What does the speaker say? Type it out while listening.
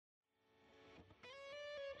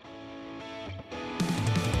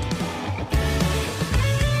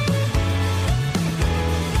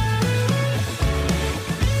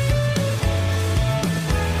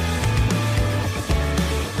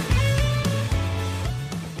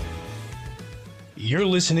You're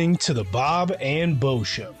listening to the Bob and Bo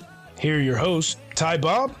Show. Here are your hosts, Ty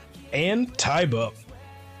Bob and Ty Bo.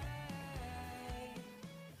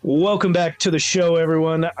 Welcome back to the show,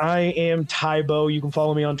 everyone. I am Ty Bo. You can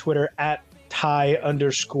follow me on Twitter at Ty_Bo_.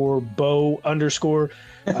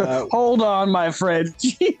 Hold on, my friend.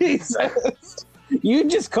 Jesus. You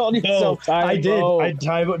just called yourself Ty Bo. I did.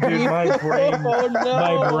 Ty Bo. Dude, my brain. Oh, no.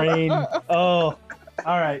 My brain. Oh,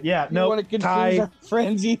 all right. Yeah. You want to confuse our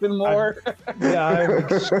friends even more?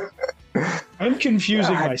 I'm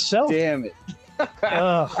confusing myself. Damn it.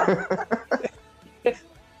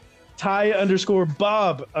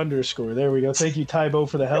 Ty_Bob_. There we go. Thank you, Ty Bo,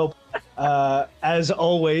 for the help. As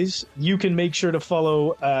always, you can make sure to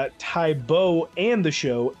follow Ty Bo and the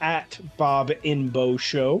show at Bob in Bo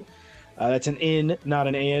Show. That's an in, not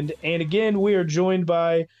an and. And again, we are joined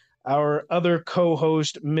by our other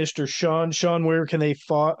co-host, Mr. Sean. Sean, where can they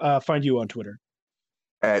find you on Twitter?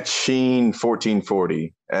 At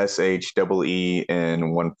Sheen1440,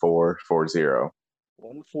 SHEEN 1440.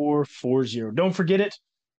 1440. Don't forget it.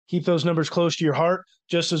 Keep those numbers close to your heart,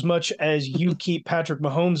 just as much as you keep Patrick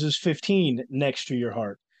Mahomes' 15 next to your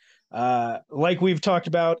heart. Like we've talked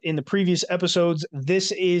about in the previous episodes,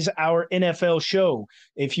 this is our NFL show.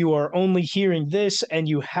 If you are only hearing this and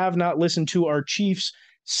you have not listened to our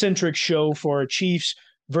Chiefs-centric show for our Chiefs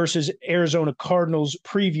versus Arizona Cardinals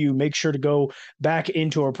preview, make sure to go back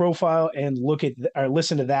into our profile and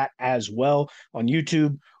listen to that as well on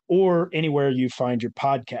YouTube or anywhere you find your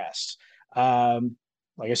podcasts.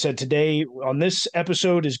 Like I said, today on this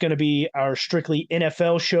episode is going to be our strictly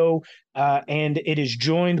NFL show, and it is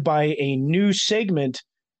joined by a new segment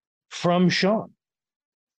from Sean.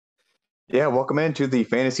 Yeah, welcome into the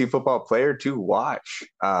fantasy football player to watch.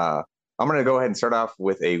 I'm going to go ahead and start off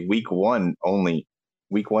with a week one only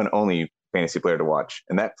fantasy player to watch,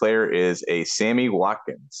 and that player is a Sammy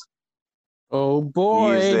Watkins. Oh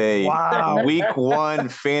boy! He's a week one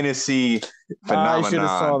fantasy phenomenon. I should have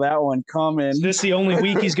saw that one coming. Is this the only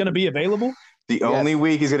week he's going to be available? The only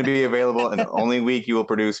week he's going to be available, and the only week you will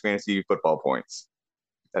produce fantasy football points.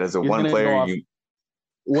 That is one player.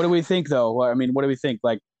 What do we think, though? I mean, what do we think?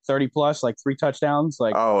 Like 30 plus, like 3 touchdowns?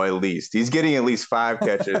 Like at least he's getting at least 5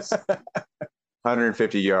 catches,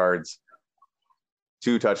 150 yards,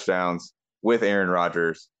 2 touchdowns with Aaron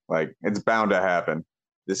Rodgers. Like, it's bound to happen.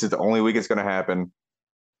 This is the only week it's going to happen.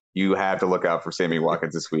 You have to look out for Sammy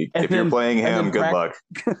Watkins this week. If you're playing him, good luck.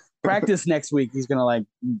 Practice next week. He's going to like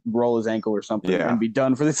roll his ankle or something and be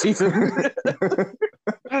done for the season.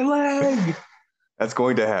 My leg. That's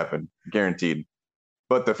going to happen, guaranteed.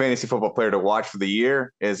 But the fantasy football player to watch for the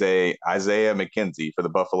year is a Isaiah McKenzie for the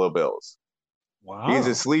Buffalo Bills. Wow, he's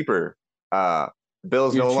a sleeper.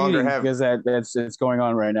 Bills You're no longer have because it's going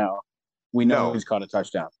on right now. We know he's caught a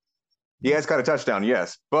touchdown. He has got a touchdown,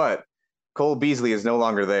 yes, but Cole Beasley is no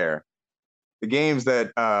longer there. The games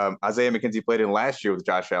that Isaiah McKenzie played in last year with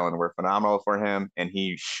Josh Allen were phenomenal for him, and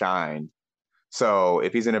he shined. So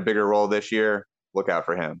if he's in a bigger role this year, look out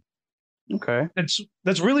for him. Okay.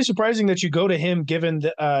 That's really surprising that you go to him, given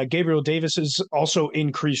that Gabriel Davis's also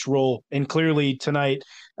increased role, and clearly tonight,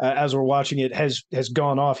 as we're watching it, has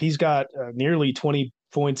gone off. He's got nearly 20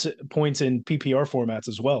 points in PPR formats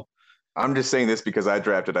as well. I'm just saying this because I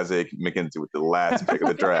drafted Isaiah McKenzie with the last pick of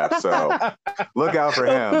the draft, so look out for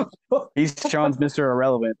him. He's Sean's Mr.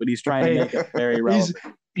 Irrelevant, but he's trying to make it very relevant.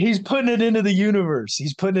 He's putting it into the universe.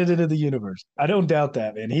 I don't doubt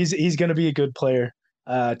that, man. He's going to be a good player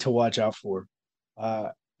to watch out for.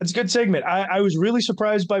 It's a good segment. I was really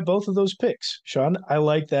surprised by both of those picks, Sean. I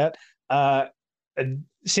like that.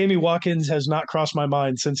 Sammy Watkins has not crossed my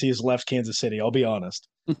mind since he has left Kansas City. I'll be honest.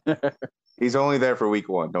 He's only there for week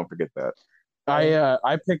one. Don't forget that.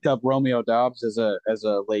 I picked up Romeo Doubs as a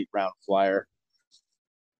late round flyer.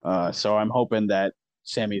 So I'm hoping that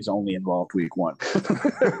Sammy's only involved week one.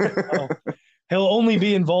 He'll only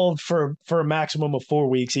be involved for a maximum of 4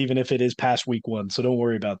 weeks, even if it is past week one. So don't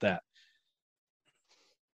worry about that.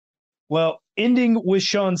 Well, ending with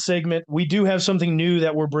Sean's segment, we do have something new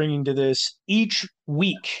that we're bringing to this. Each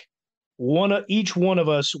week, each one of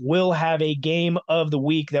us will have a game of the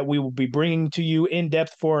week that we will be bringing to you in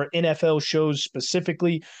depth for our NFL shows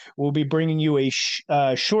specifically. We'll be bringing you a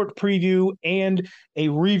short preview and a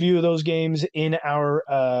review of those games in our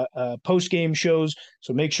post-game shows.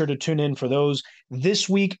 So make sure to tune in for those. This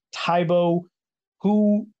week, Ty Bo,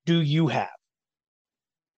 who do you have?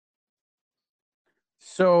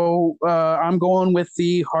 So I'm going with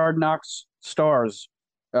the Hard Knocks stars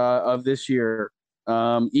of this year.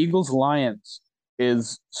 Eagles-Lions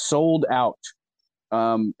is sold out.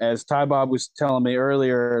 As Ty Bob was telling me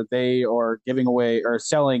earlier, they are giving away or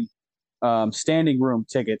selling standing room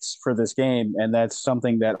tickets for this game, and that's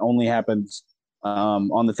something that only happens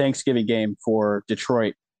on the Thanksgiving game for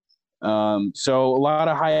Detroit. So a lot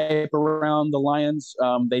of hype around the Lions.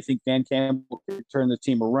 They think Dan Campbell can turn the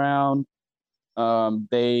team around.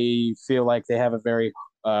 They feel like they have a very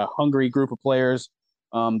hungry group of players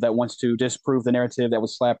that wants to disprove the narrative that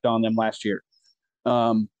was slapped on them last year.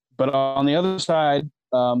 But on the other side,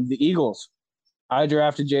 the Eagles. I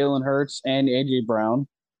drafted Jalen Hurts and AJ Brown.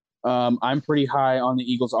 I'm pretty high on the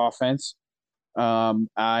Eagles offense.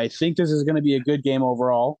 I think this is going to be a good game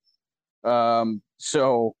overall. What's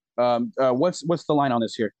the line on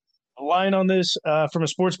this here? A line on this from a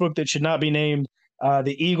sports book that should not be named.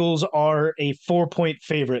 The Eagles are a 4-point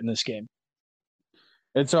favorite in this game.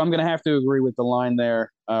 And so I'm going to have to agree with the line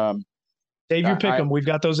there. Save your pick 'em. We've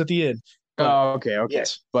got those at the end. Okay.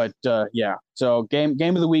 Yes. But yeah, so game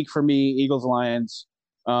of the week for me, Eagles Lions.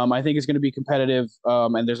 I think it's going to be competitive,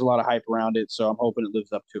 and there's a lot of hype around it, so I'm hoping it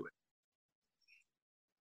lives up to it.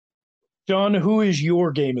 John, who is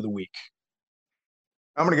your game of the week?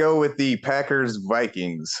 I'm going to go with the Packers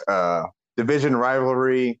Vikings division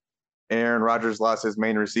rivalry. Aaron Rodgers lost his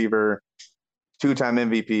main receiver, 2-time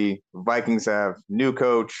MVP. Vikings have new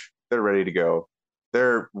coach. They're ready to go.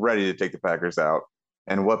 They're ready to take the Packers out.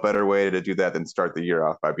 And what better way to do that than start the year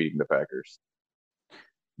off by beating the Packers?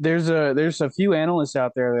 There's a few analysts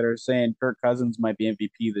out there that are saying Kirk Cousins might be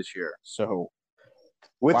MVP this year. So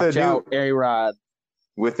watch out, A-Rod.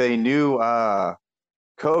 With a new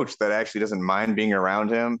coach that actually doesn't mind being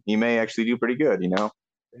around him, he may actually do pretty good, you know?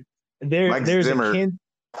 There's Zimmer.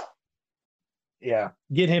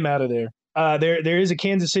 Get him out of there. There is a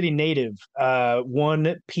Kansas City native,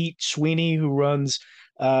 one Pete Sweeney, who runs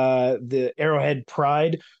the Arrowhead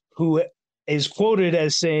Pride, who is quoted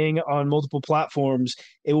as saying on multiple platforms,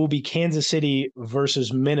 it will be Kansas City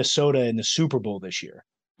versus Minnesota in the Super Bowl this year.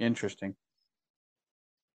 Interesting.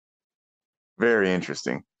 Very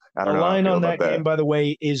interesting. I don't know. The line on that game, that. by the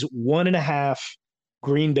way, is 1.5.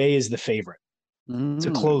 Green Bay is the favorite. It's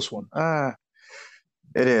a close one.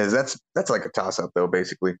 It is. That's like a toss-up, though,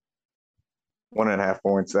 basically. 1.5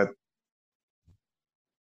 points.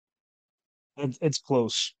 It's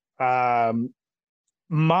close.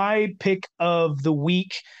 My pick of the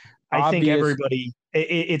week, I think everybody,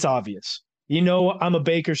 it's obvious. You know, I'm a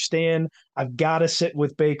Baker stan. I've got to sit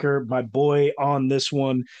with Baker, my boy, on this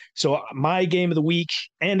one. So my game of the week,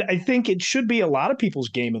 and I think it should be a lot of people's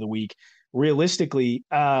game of the week, realistically,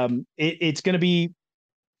 it's going to be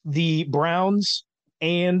the Browns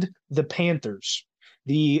and the Panthers.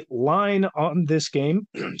 The line on this game,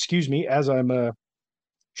 excuse me, as I'm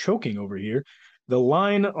choking over here, the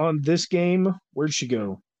line on this game, where'd she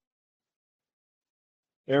go?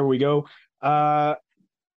 There we go. From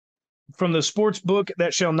the sports book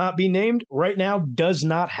that shall not be named, right now does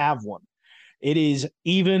not have one. It is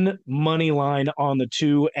even money line on the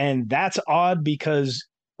two, and that's odd because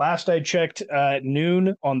last I checked at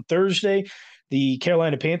noon on Thursday, the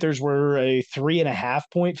Carolina Panthers were a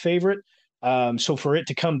 3.5-point favorite. So for it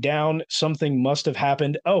to come down, something must have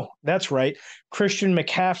happened. Oh, that's right. Christian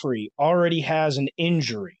McCaffrey already has an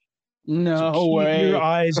injury. No so way. Keep your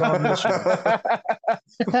eyes on this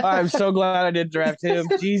one. I'm so glad I did draft him.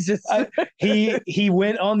 Jesus. He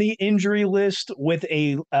went on the injury list with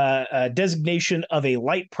a designation of a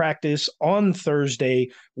light practice on Thursday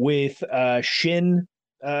with shin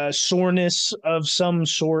soreness of some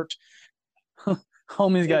sort.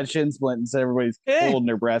 Homie's got shin splint and said everybody's holding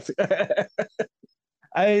their breath.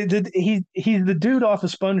 He's the dude off of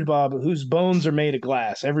SpongeBob whose bones are made of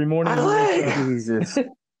glass. Every morning he wakes up Jesus.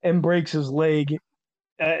 and breaks his leg.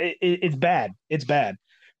 It's bad. It's bad.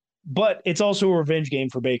 But it's also a revenge game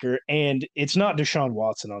for Baker, and it's not Deshaun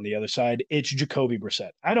Watson on the other side. It's Jacoby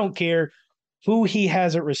Brissett. I don't care who he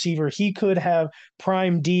has at receiver. He could have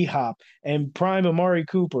prime D-Hop and prime Amari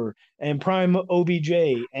Cooper and prime OBJ,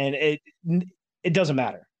 and it doesn't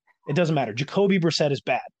matter. It doesn't matter. Jacoby Brissett is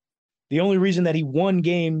bad. The only reason that he won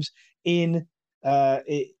games in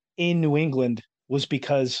New England was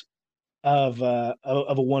because of a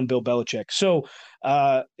one Bill Belichick. So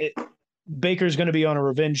Baker's going to be on a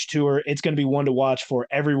revenge tour. It's going to be one to watch for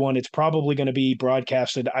everyone. It's probably going to be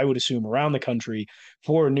broadcasted, I would assume, around the country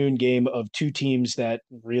for a noon game of two teams that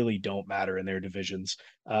really don't matter in their divisions,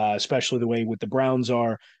 especially the way with the Browns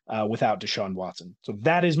are without Deshaun Watson. So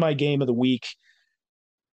that is my game of the week.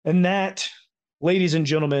 And that, ladies and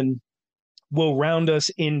gentlemen, will round us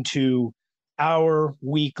into our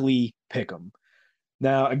weekly pick'em.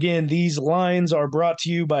 Now, again, these lines are brought to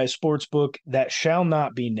you by a sports book that shall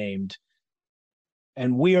not be named.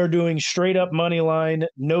 and we are doing straight up money line,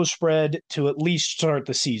 no spread to at least start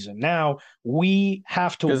the season. Now we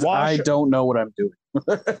have to Because wash. I don't know what I'm doing.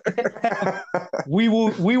 We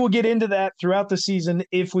will get into that throughout the season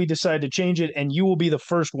if we decide to change it, and you will be the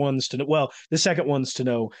first ones to know. Well, the second ones to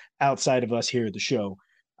know outside of us here at the show.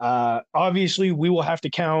 Obviously, we will have to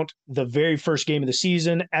count the very first game of the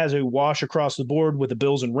season as a wash across the board with the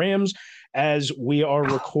Bills and Rams, as we are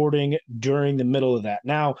recording during the middle of that.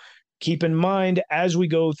 Now, keep in mind, as we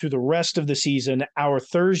go through the rest of the season, our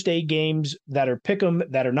Thursday games that are pick'em,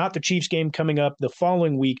 that are not the Chiefs game coming up the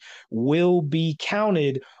following week, will be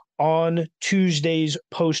counted on Tuesday's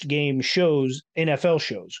post-game shows, NFL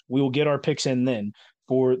shows. We will get our picks in then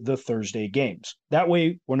for the Thursday games. That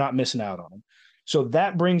way, we're not missing out on them. So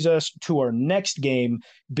that brings us to our next game,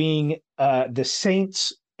 being the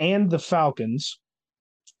Saints and the Falcons.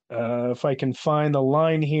 If I can find the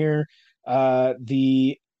line here,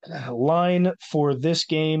 the line for this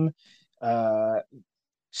game,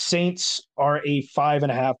 Saints are a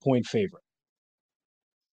 5.5-point favorite.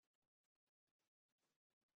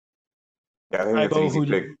 Yeah, I think that's an easy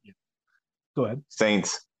pick. Go ahead.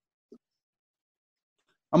 Saints.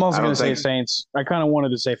 I'm also going to say Saints. I kind of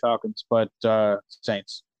wanted to say Falcons, but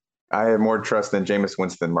Saints. I have more trust in Jameis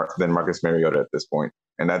Winston than Marcus Mariota at this point,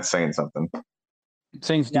 and that's saying something.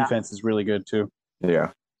 Saints defense is really good too.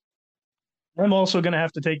 Yeah. I'm also going to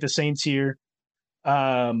have to take the Saints here.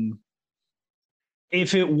 If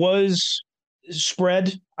it was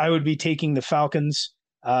spread, I would be taking the Falcons.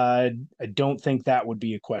 I don't think that would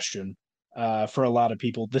be a question for a lot of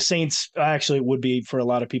people. The Saints, actually, it would be for a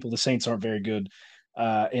lot of people. The Saints aren't very good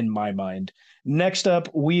in my mind. Next up,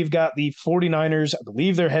 we've got the 49ers. I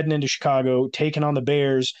believe they're heading into Chicago, taking on the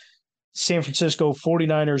Bears. San Francisco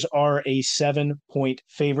 49ers are a 7-point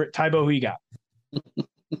favorite. Tybo, who you got?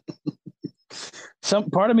 Some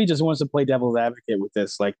part of me just wants to play devil's advocate with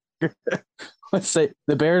this. Like, let's say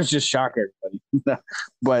the Bears just shock everybody.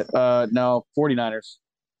 But no, 49ers.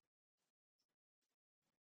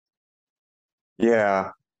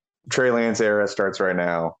 Yeah. Trey Lance era starts right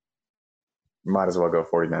now. Might as well go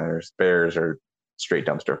 49ers. Bears are straight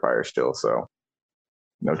dumpster fire still, so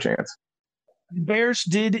no chance. Bears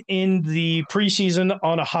did in the preseason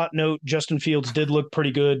on a hot note. Justin Fields did look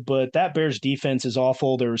pretty good, but that Bears defense is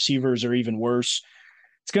awful. Their receivers are even worse.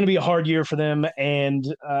 It's going to be a hard year for them. And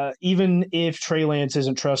even if Trey Lance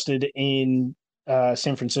isn't trusted in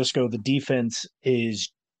San Francisco, the defense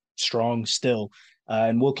is strong still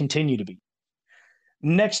and will continue to be.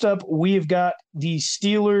 Next up, we've got the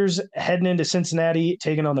Steelers heading into Cincinnati,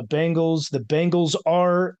 taking on the Bengals. The Bengals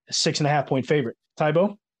are a 6.5-point favorite.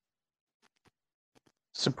 Tybo?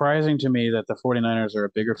 Surprising to me that the 49ers are a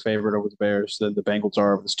bigger favorite over the Bears than the Bengals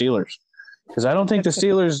are over the Steelers. Because I don't think the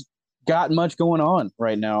Steelers got much going on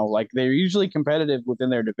right now. Like, they're usually competitive within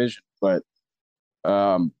their division, but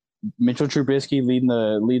Mitchell Trubisky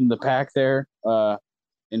leading the pack there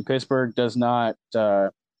in Pittsburgh doesn't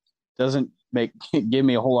give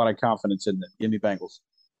me a whole lot of confidence in them. Give me Bengals.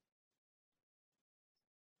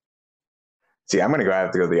 See, I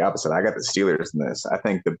have to go the opposite. I got the Steelers in this. I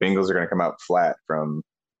think the Bengals are going to come out flat from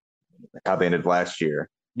how they ended last year.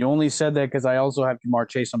 You only said that because I also have Jamar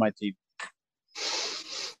Chase on my team.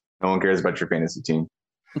 No one cares about your fantasy team.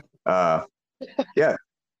 Yeah,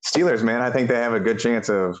 Steelers, man. I think they have a good chance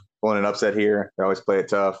of pulling an upset here. They always play it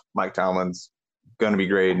tough. Mike Tomlin's going to be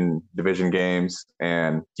great in division games,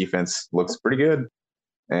 and defense looks pretty good.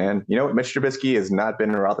 And you know what? Mitch Trubisky has not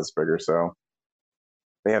been Roethlisberger, so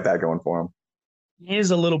they have that going for him. He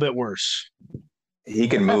is a little bit worse. He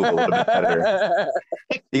can move a little bit better.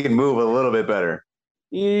 He can move a little bit better.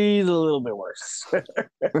 He's a little bit worse.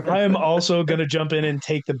 I am also going to jump in and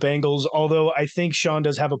take the Bengals, although I think Sean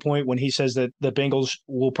does have a point when he says that the Bengals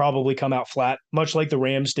will probably come out flat, much like the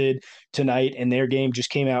Rams did tonight, and their game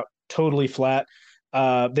just came out totally flat.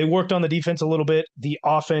 They worked on the defense a little bit. The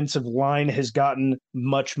offensive line has gotten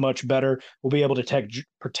much, much better. We'll be able to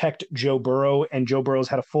protect Joe Burrow, and Joe Burrow's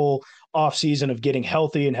had a full offseason of getting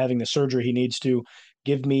healthy and having the surgery he needs to.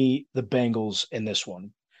 Give me the Bengals in this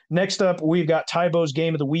one. Next up, we've got Tybo's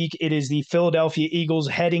game of the week. It is the Philadelphia Eagles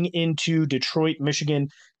heading into Detroit, Michigan,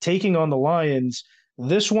 taking on the Lions.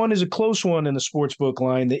 This one is a close one in the sportsbook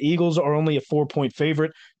line. The Eagles are only a 4-point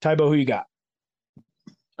favorite. Tybo, who you got?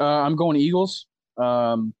 I'm going Eagles.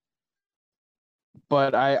 But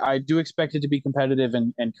I do expect it to be competitive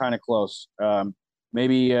and kind of close.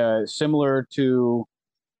 Maybe similar to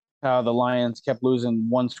how the Lions kept losing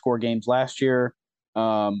one-score games last year.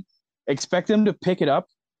 Expect them to pick it up,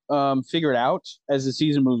 figure it out as the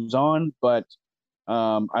season moves on. But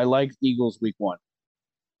I like Eagles week one.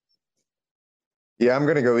 Yeah, I'm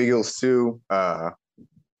going to go Eagles too.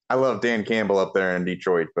 I love Dan Campbell up there in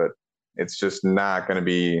Detroit, but it's just not going to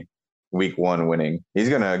be week one winning. He's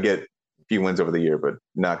going to get a few wins over the year, but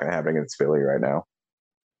not going to happen against Philly right now.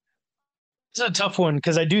 It's a tough one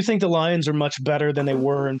because I do think the Lions are much better than they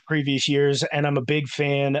were in previous years, and I'm a big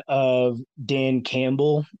fan of Dan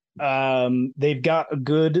Campbell. They've got a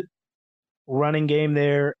good running game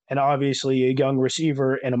there, and obviously a young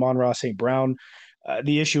receiver in Amon-Ra St. Brown.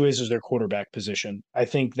 The issue is their quarterback position. I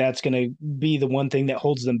think that's going to be the one thing that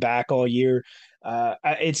holds them back all year.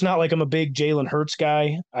 It's not like I'm a big Jalen Hurts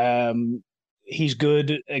guy. He's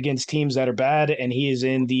good against teams that are bad, and he is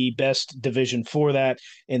in the best division for that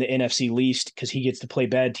in the NFC least because he gets to play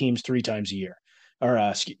bad teams 3 times a year,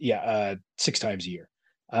 or 6 times a year.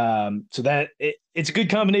 So that it's a good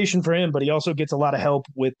combination for him, but he also gets a lot of help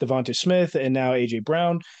with Devonta Smith and now AJ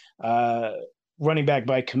Brown, running back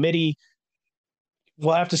by committee.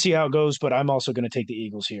 We'll have to see how it goes, but I'm also going to take the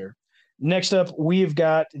Eagles here. Next up, we've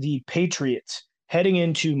got the Patriots heading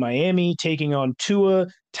into Miami, taking on Tua,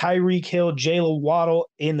 Tyreek Hill, Jaylen Waddle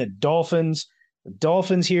in the Dolphins. The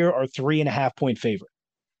Dolphins here are 3.5-point favorite.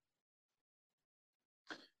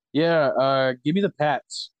 Yeah, give me the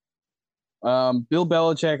Pats. Bill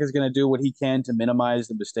Belichick is going to do what he can to minimize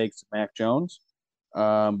the mistakes of Mac Jones.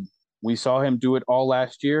 We saw him do it all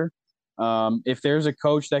last year. If there's a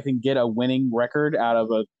coach that can get a winning record out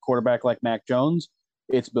of a quarterback like Mac Jones,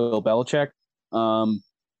 it's Bill Belichick.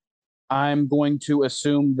 I'm going to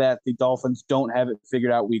assume that the Dolphins don't have it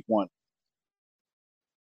figured out week one.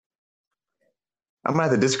 I'm gonna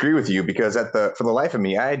have to disagree with you because for the life of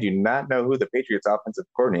me, I do not know who the Patriots offensive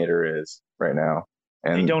coordinator is right now.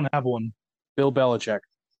 And they don't have one. Bill Belichick.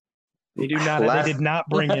 They do not. They did not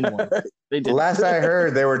bring in one. Last I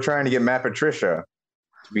heard, they were trying to get Matt Patricia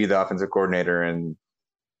to be the offensive coordinator, and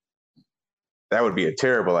that would be a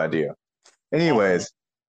terrible idea. Anyways,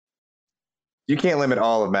 you can't limit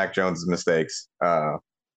all of Mac Jones' mistakes.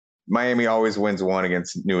 Miami always wins one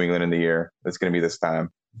against New England in the year. It's going to be this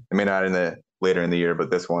time. I mean, not later in the year,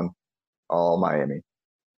 but this one, all Miami.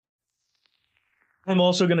 I'm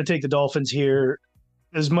also going to take the Dolphins here.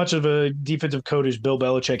 As much of a defensive coach as Bill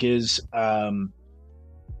Belichick is,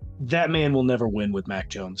 that man will never win with Mac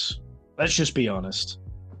Jones. Let's just be honest.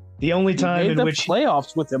 The only time in which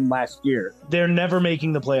playoffs with him last year, they're never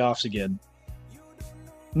making the playoffs again.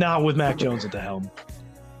 Not with Mac Jones at the helm.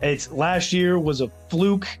 It's last year was a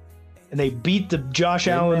fluke, and they beat the Josh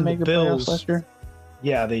Allen the Bills last year.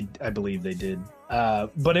 Yeah, I believe they did.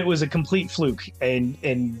 But it was a complete fluke,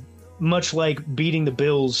 and much like beating the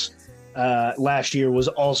Bills last year was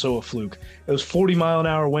also a fluke. It was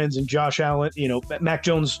 40-mile-an-hour winds, and Josh Allen, Mac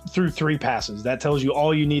Jones threw 3 passes. That tells you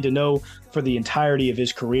all you need to know for the entirety of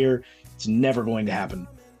his career. It's never going to happen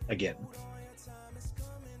again.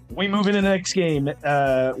 We move into the next game.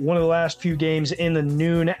 One of the last few games in the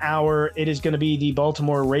noon hour. It is going to be the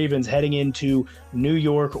Baltimore Ravens heading into New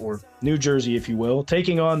York, or New Jersey, if you will,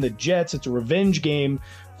 taking on the Jets. It's a revenge game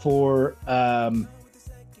for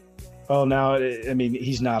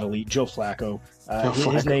he's not elite. Joe Flacco.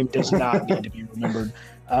 His name does not need to be remembered.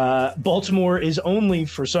 Baltimore is only,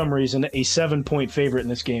 for some reason, a 7-point favorite in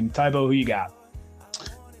this game. Tybo, who you got?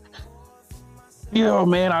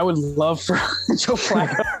 Man, I would love for Joe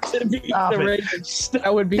Flacco to be the Ravens.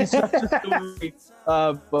 That would be such a story.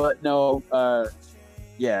 But no,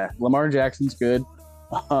 Lamar Jackson's good.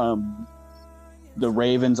 The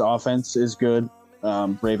Ravens offense is good.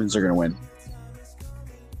 Ravens are going to win.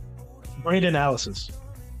 Great analysis.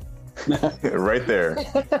 Right there.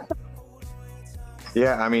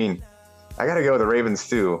 Yeah, I mean, I got to go with the Ravens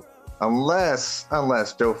too. Unless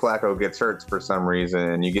Joe Flacco gets hurt for some reason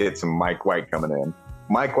and you get some Mike White coming in.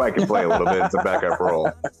 Mike White can play a little bit in some backup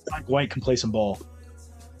role. Mike White can play some ball.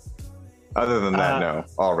 Other than that, no.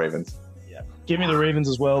 All Ravens. Yeah. Give me the Ravens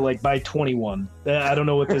as well, like by 21. I don't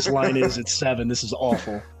know what this line is. It's 7. This is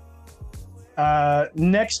awful.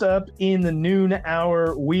 Next up in the noon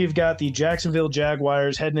hour, we've got the Jacksonville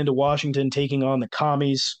Jaguars heading into Washington, taking on the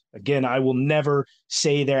Commies. Again, I will never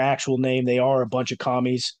say their actual name. They are a bunch of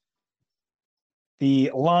commies.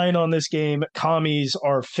 The line on this game, Commies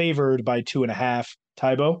are favored by 2.5.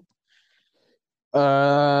 Tybo?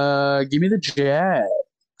 Give me the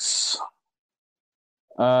Jags.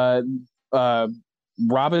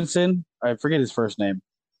 Robinson, I forget his first name.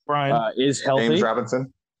 Brian is healthy. James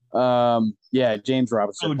Robinson. James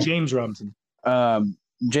Robinson. Oh, James Robinson.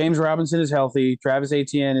 James Robinson is healthy. Travis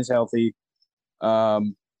Etienne is healthy.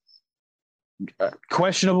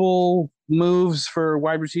 Questionable moves for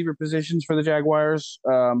wide receiver positions for the Jaguars,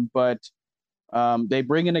 but they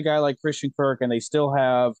bring in a guy like Christian Kirk, and they still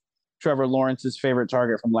have Trevor Lawrence's favorite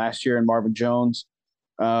target from last year in Marvin Jones.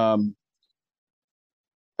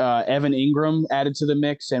 Evan Ingram added to the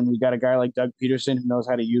mix, and we got a guy like Doug Peterson who knows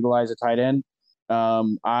how to utilize a tight end.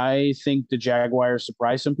 I think the Jaguars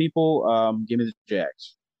surprise some people. Give me the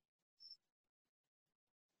Jags.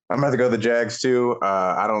 I'm going to go the Jags too.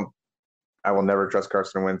 I will never trust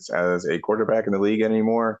Carson Wentz as a quarterback in the league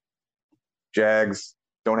anymore. Jags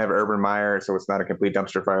don't have Urban Meyer, so it's not a complete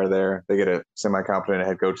dumpster fire there. They get a semi-competent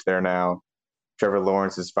head coach there now. Trevor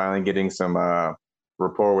Lawrence is finally getting some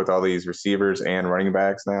rapport with all these receivers and running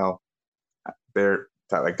backs now. They're,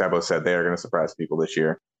 like Tybo said, they are going to surprise people this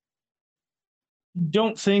year.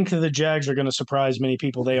 Don't think the Jags are going to surprise many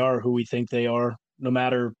people. They are who we think they are, no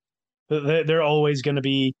matter – they're always going to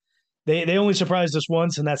be – They only surprised us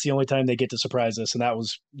once, and that's the only time they get to surprise us, and that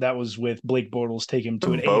was with Blake Bortles taking him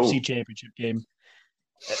to an AFC Championship game.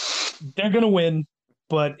 They're going to win,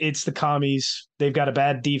 but it's the commies. They've got a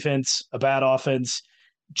bad defense, a bad offense.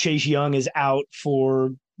 Chase Young is out for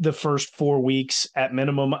the first 4 weeks at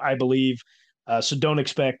minimum, I believe. So don't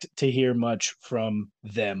expect to hear much from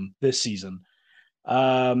them this season.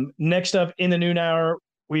 Next up in the noon hour,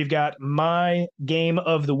 we've got my game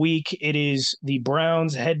of the week. It is the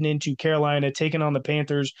Browns heading into Carolina, taking on the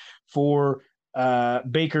Panthers for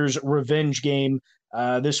Baker's revenge game.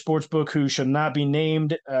 This sportsbook, who should not be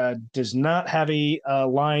named, does not have a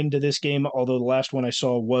line to this game, although the last one I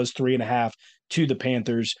saw was 3.5 to the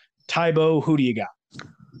Panthers. Tybo, who do you got?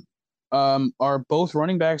 Are both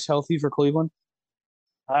running backs healthy for Cleveland?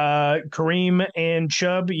 Kareem and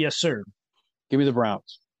Chubb, yes, sir. Give me the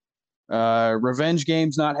Browns. Revenge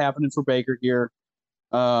game's not happening for Baker here.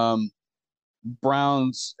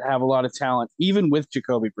 Browns have a lot of talent, even with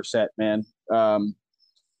Jacoby Brissett, man.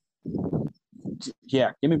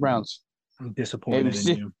 Yeah, give me Browns. I'm disappointed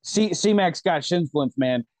in you. C-Max got shin splints,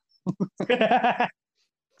 man. I'm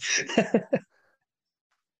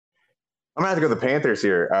going to have to go the Panthers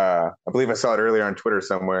here. I believe I saw it earlier on Twitter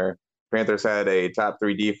somewhere. Panthers had a top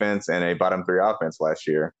 3 defense and a bottom 3 offense last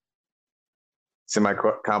year.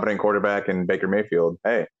 Semi-competent quarterback in Baker Mayfield.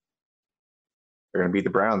 Hey, they're going to beat the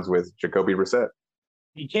Browns with Jacoby Brissett.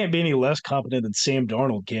 You can't be any less competent than Sam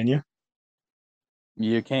Darnold, can you?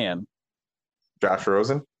 You can. Josh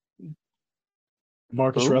Rosen?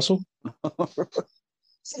 Marcus Russell?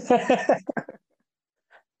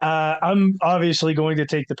 I'm obviously going to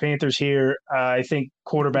take the Panthers here. I think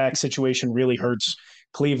quarterback situation really hurts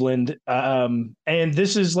Cleveland. And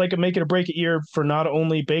this is like a make it or break it year for not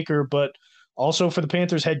only Baker, but also for the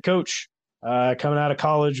Panthers head coach. Coming out of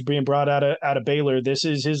college, being brought out of Baylor. This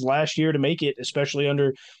is his last year to make it, especially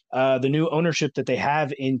under the new ownership that they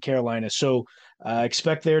have in Carolina. So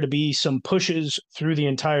expect there to be some pushes through the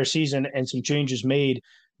entire season and some changes made,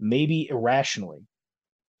 maybe irrationally.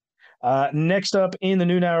 Next up in the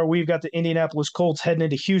noon hour, we've got the Indianapolis Colts heading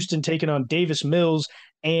into Houston, taking on Davis Mills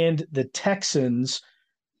and the Texans.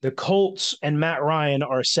 The Colts and Matt Ryan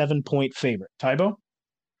are a 7-point favorite. Tybo?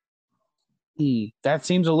 That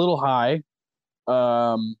seems a little high,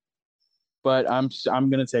 but I'm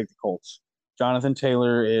going to take the Colts. Jonathan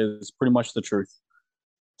Taylor is pretty much the truth,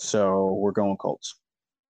 so we're going Colts.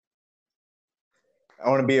 I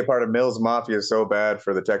want to be a part of Mills Mafia so bad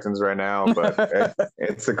for the Texans right now, but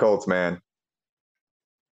it's the Colts, man.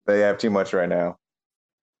 They have too much right now.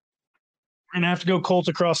 We're going to have to go Colts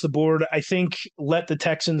across the board. I think let the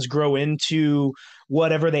Texans grow into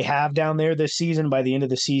whatever they have down there this season. By the end of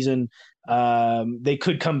the season, they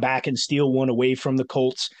could come back and steal one away from the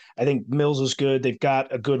Colts. I think Mills is good. They've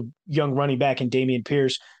got a good young running back in Dameon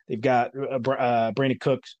Pierce. They've got Brandon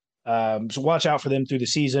Cooks. So watch out for them through the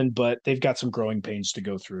season, but they've got some growing pains to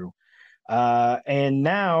go through. And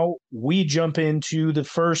now we jump into the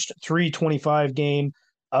first 3:25 game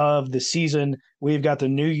of the season. We've got the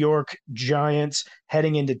New York Giants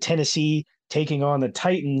heading into Tennessee, taking on the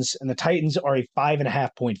Titans, and the Titans are a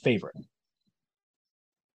 5.5-point favorite.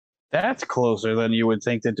 That's closer than you would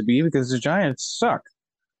think that to be because the Giants suck.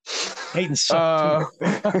 Titans suck.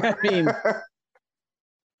 I mean,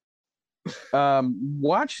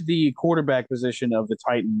 watch the quarterback position of the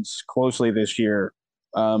Titans closely this year,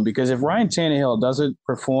 because if Ryan Tannehill doesn't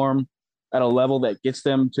perform at a level that gets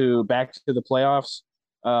them back to the playoffs,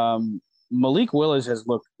 Malik Willis has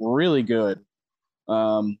looked really good,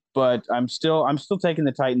 but I'm still taking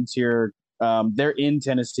the Titans here. They're in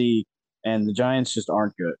Tennessee, and the Giants just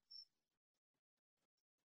aren't good.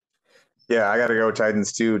 Yeah, I got to go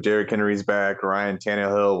Titans too. Derrick Henry's back. Ryan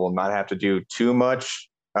Tannehill will not have to do too much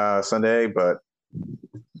Sunday, but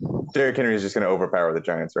Derrick Henry is just going to overpower the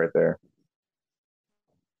Giants right there.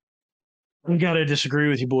 I got to disagree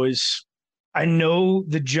with you, boys. I know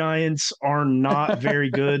the Giants are not very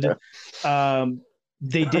good.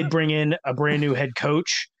 They did bring in a brand new head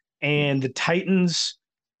coach, and the Titans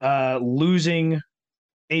losing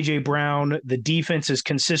A.J. Brown, the defense has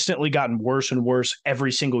consistently gotten worse and worse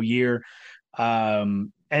every single year.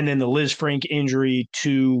 And then the Liz Frank injury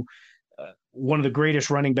to one of the greatest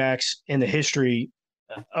running backs in the history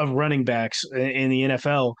of running backs in the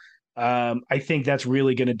NFL. I think that's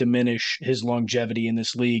really going to diminish his longevity in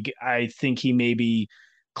this league. I think he may be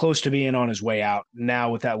close to being on his way out now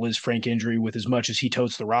with that Liz Frank injury, with as much as he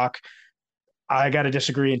totes the rock. I got to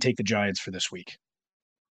disagree and take the Giants for this week.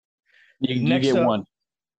 You get one.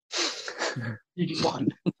 You get one.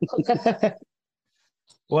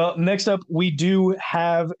 Well, next up, we do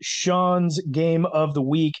have Sean's game of the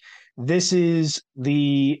week. This is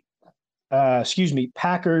the,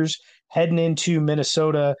 Packers heading into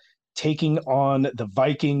Minnesota, taking on the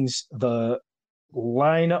Vikings. The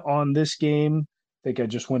line on this game, I think I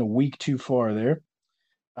just went a week too far there.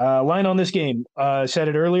 Line on this game, said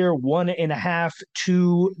it earlier, 1.5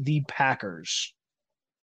 to the Packers.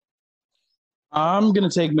 I'm going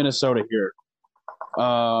to take Minnesota here.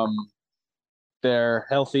 They're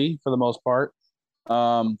healthy for the most part.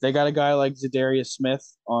 They got a guy like Zadarius Smith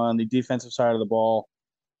on the defensive side of the ball,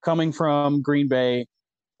 coming from Green Bay.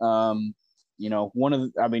 If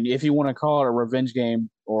you want to call it a revenge game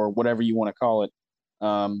or whatever you want to call it,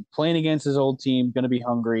 playing against his old team, going to be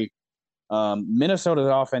hungry. Minnesota's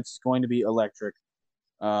offense is going to be electric.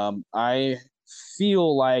 I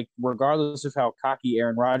feel like regardless of how cocky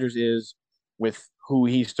Aaron Rodgers is with who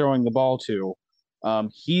he's throwing the ball to,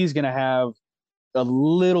 he's going to have a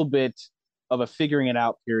little bit of a figuring it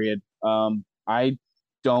out period. I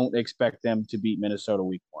don't expect them to beat Minnesota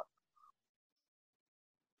week 1.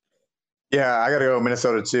 Yeah, I got to go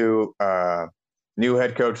Minnesota too. New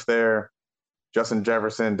head coach there, Justin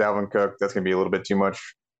Jefferson, Dalvin Cook. That's going to be a little bit too much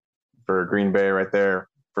for Green Bay right there,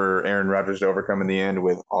 for Aaron Rodgers to overcome in the end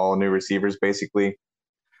with all new receivers, basically.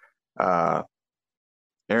 Aaron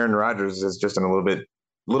Rodgers is just in a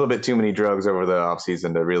little bit too many drugs over the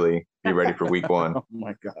offseason to really be ready for week 1. Oh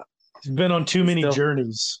my God. He's been on too many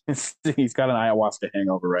journeys. He's got an ayahuasca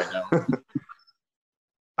hangover right now.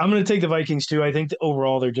 I'm going to take the Vikings too. I think that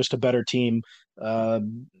overall they're just a better team.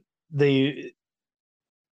 The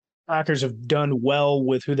Packers have done well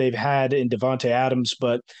with who they've had in Davante Adams,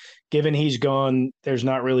 but given he's gone, there's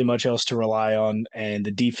not really much else to rely on. And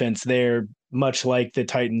the defense there, much like the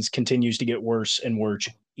Titans, continues to get worse and worse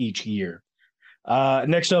each year.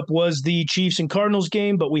 Next up was the Chiefs and Cardinals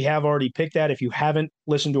game, but we have already picked that. If you haven't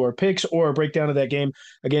listened to our picks or a breakdown of that game,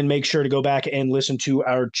 again, make sure to go back and listen to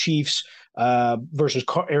our Chiefs versus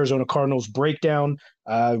Arizona Cardinals breakdown.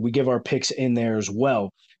 We give our picks in there as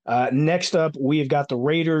well. Next up, we've got the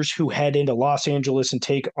Raiders, who head into Los Angeles and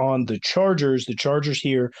take on the Chargers. The Chargers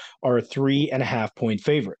here are a 3.5-point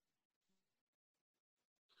favorite.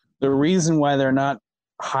 The reason why they're not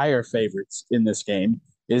higher favorites in this game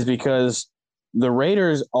is because the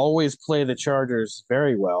Raiders always play the Chargers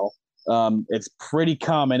very well. It's pretty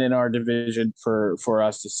common in our division for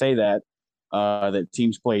us to say that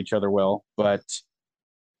teams play each other well. But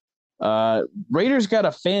Raiders got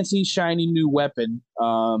a fancy, shiny new weapon,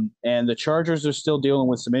 and the Chargers are still dealing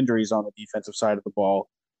with some injuries on the defensive side of the ball.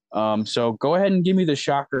 So go ahead and give me the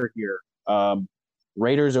shocker here.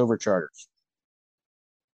 Raiders over Chargers.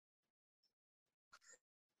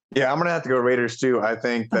 Yeah, I'm gonna have to go Raiders too. I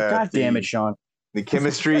think that God damn it, Sean. The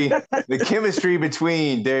chemistry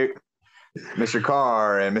between Mr.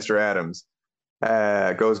 Carr and Mr. Adams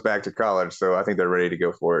goes back to college. So I think they're ready to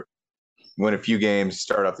go for it. Win a few games,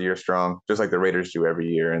 start off the year strong, just like the Raiders do every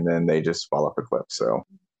year, and then they just fall off a cliff. So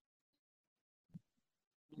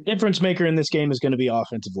difference maker in this game is going to be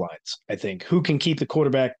offensive lines, I think. Who can keep the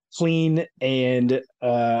quarterback clean and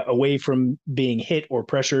away from being hit or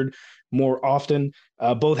pressured more often.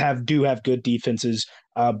 Both do have good defenses,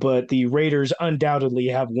 but the Raiders undoubtedly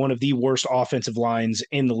have one of the worst offensive lines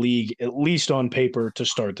in the league, at least on paper, to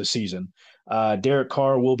start the season. Derek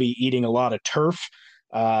Carr will be eating a lot of turf.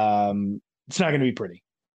 It's not going to be pretty.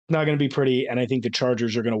 Not going to be pretty, and I think the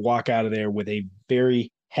Chargers are going to walk out of there with a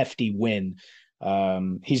very hefty win.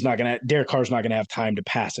 Derek Carr's not going to have time to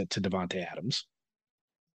pass it to Davante Adams.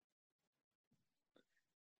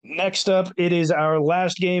 Next up, it is our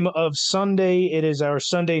last game of Sunday. It is our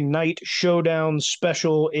Sunday night showdown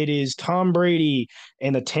special. It is Tom Brady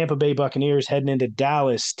and the Tampa Bay Buccaneers heading into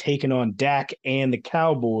Dallas, taking on Dak and the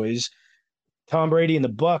Cowboys. Tom Brady and the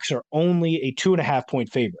Bucs are only a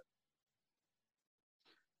 2.5-point favorite.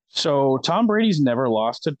 So Tom Brady's never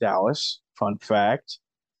lost to Dallas. Fun fact.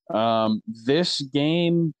 This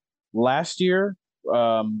game last year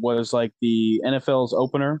was like the NFL's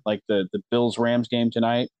opener, like the Bills-Rams game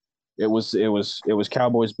tonight. It was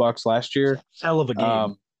Cowboys-Bucs last year. Hell of a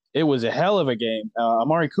game. it was a hell of a game.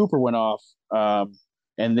 Amari Cooper went off,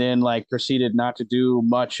 and then like proceeded not to do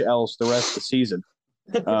much else the rest of the season.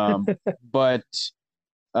 But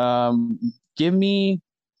give me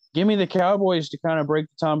the Cowboys to kind of break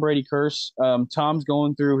the Tom Brady curse. Tom's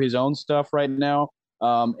going through his own stuff right now,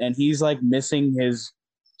 and he's like missing his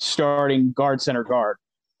starting center guard.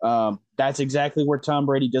 That's exactly where Tom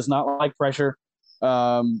Brady does not like pressure.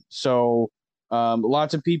 So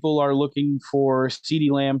lots of people are looking for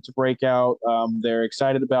CeeDee Lamb to break out. They're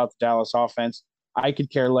excited about the Dallas offense. I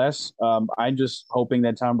could care less. I'm just hoping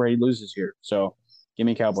that Tom Brady loses here. So give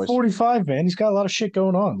me Cowboys. 45, man. He's got a lot of shit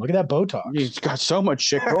going on. Look at that Botox. He's got so much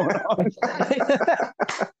shit going on.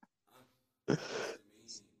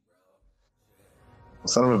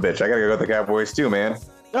 Son of a bitch. I got to go with the Cowboys too, man.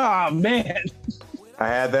 Oh, man. I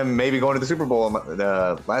had them maybe going to the Super Bowl in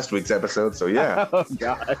last week's episode, so yeah. Oh,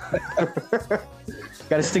 God.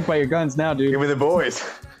 Got to stick by your guns now, dude. Give me the boys.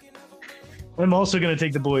 I'm also going to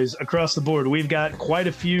take the boys across the board. We've got quite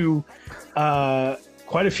a few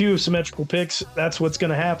symmetrical picks. That's what's going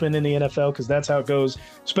to happen in the NFL because that's how it goes,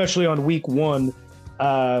 especially on week 1.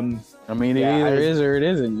 I mean, it either is or it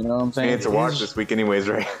isn't. You know what I'm saying? It's a watch this week anyways,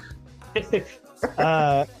 right?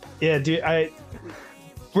 Yeah, dude.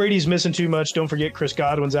 Brady's missing too much. Don't forget Chris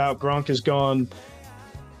Godwin's out. Gronk is gone.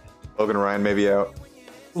 Logan Ryan may be out.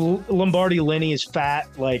 Lombardi Lenny is fat.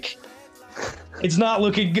 Like, it's not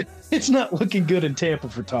looking good. It's not looking good in Tampa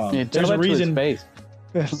for Tom. Yeah, there's a reason. I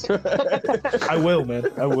will, man.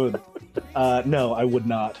 I would. No, I would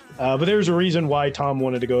not. But there's a reason why Tom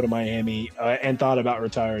wanted to go to Miami and thought about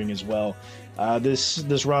retiring as well.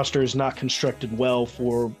 This roster is not constructed well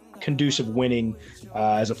for conducive winning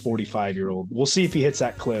as a 45-year-old. We'll see if he hits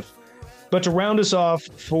that cliff. But to round us off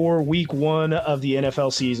for week 1 of the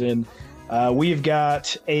NFL season, we've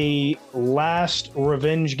got a last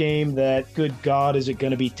revenge game that, good God, is it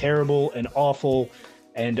going to be terrible and awful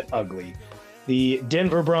and ugly. The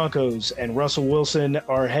Denver Broncos and Russell Wilson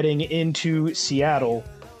are heading into Seattle,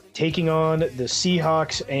 taking on the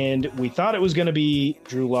Seahawks, and we thought it was going to be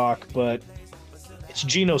Drew Lock, but it's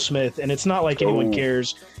Geno Smith, and it's not like anyone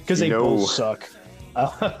cares because they both suck.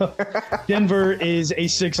 Denver is a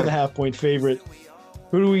 6.5-point favorite.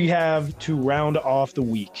 Who do we have to round off the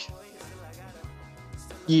week?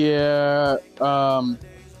 Yeah,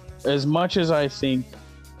 as much as I think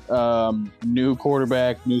new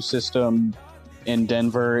quarterback, new system in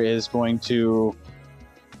Denver is going to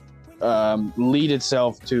lead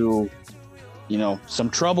itself to, some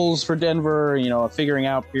troubles for Denver, a figuring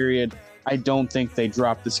out period. I don't think they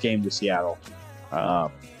drop this game to Seattle.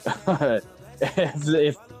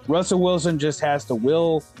 If Russell Wilson just has to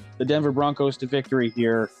will the Denver Broncos to victory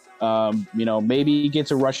here, maybe he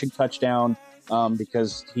gets a rushing touchdown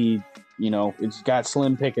because it's got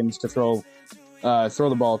slim pickings to throw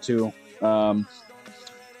the ball to.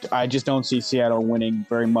 I just don't see Seattle winning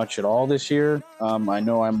very much at all this year. I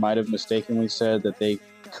know I might have mistakenly said that they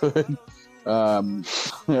could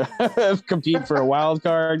compete for a wild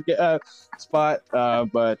card spot,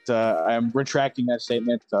 but I'm retracting that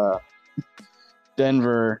statement.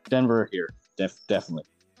 Denver here, definitely.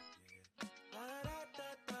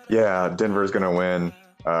 Yeah, Denver's going to win.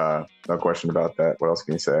 No question about that. What else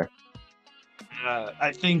can you say?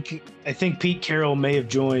 I think Pete Carroll may have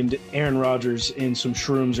joined Aaron Rodgers in some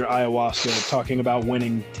shrooms or ayahuasca talking about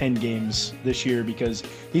winning 10 games this year because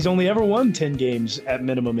he's only ever won 10 games at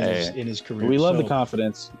minimum in his career. We love the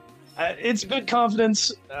confidence. It's good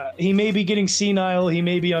confidence. He may be getting senile. He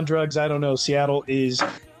may be on drugs. I don't know. Seattle is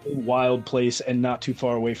a wild place and not too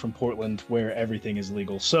far away from Portland where everything is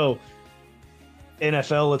legal. So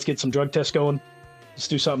NFL, let's get some drug tests going. Let's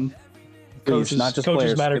do something. Coaches, not just coaches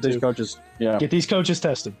players. matter Get these too. Coaches, yeah. Get these coaches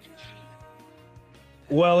tested.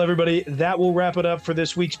 Well, everybody, that will wrap it up for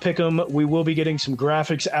this week's Pick'em. We will be getting some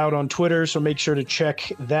graphics out on Twitter, so make sure to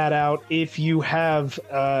check that out. If you have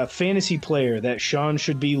a fantasy player that Sean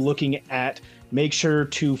should be looking at, make sure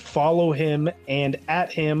to follow him and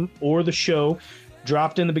at him or the show.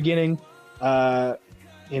 Dropped in the beginning.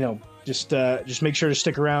 Just make sure to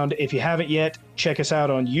stick around. If you haven't yet, check us out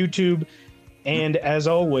on YouTube. And as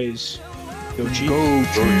always, go Chiefs. Go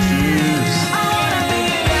Chiefs.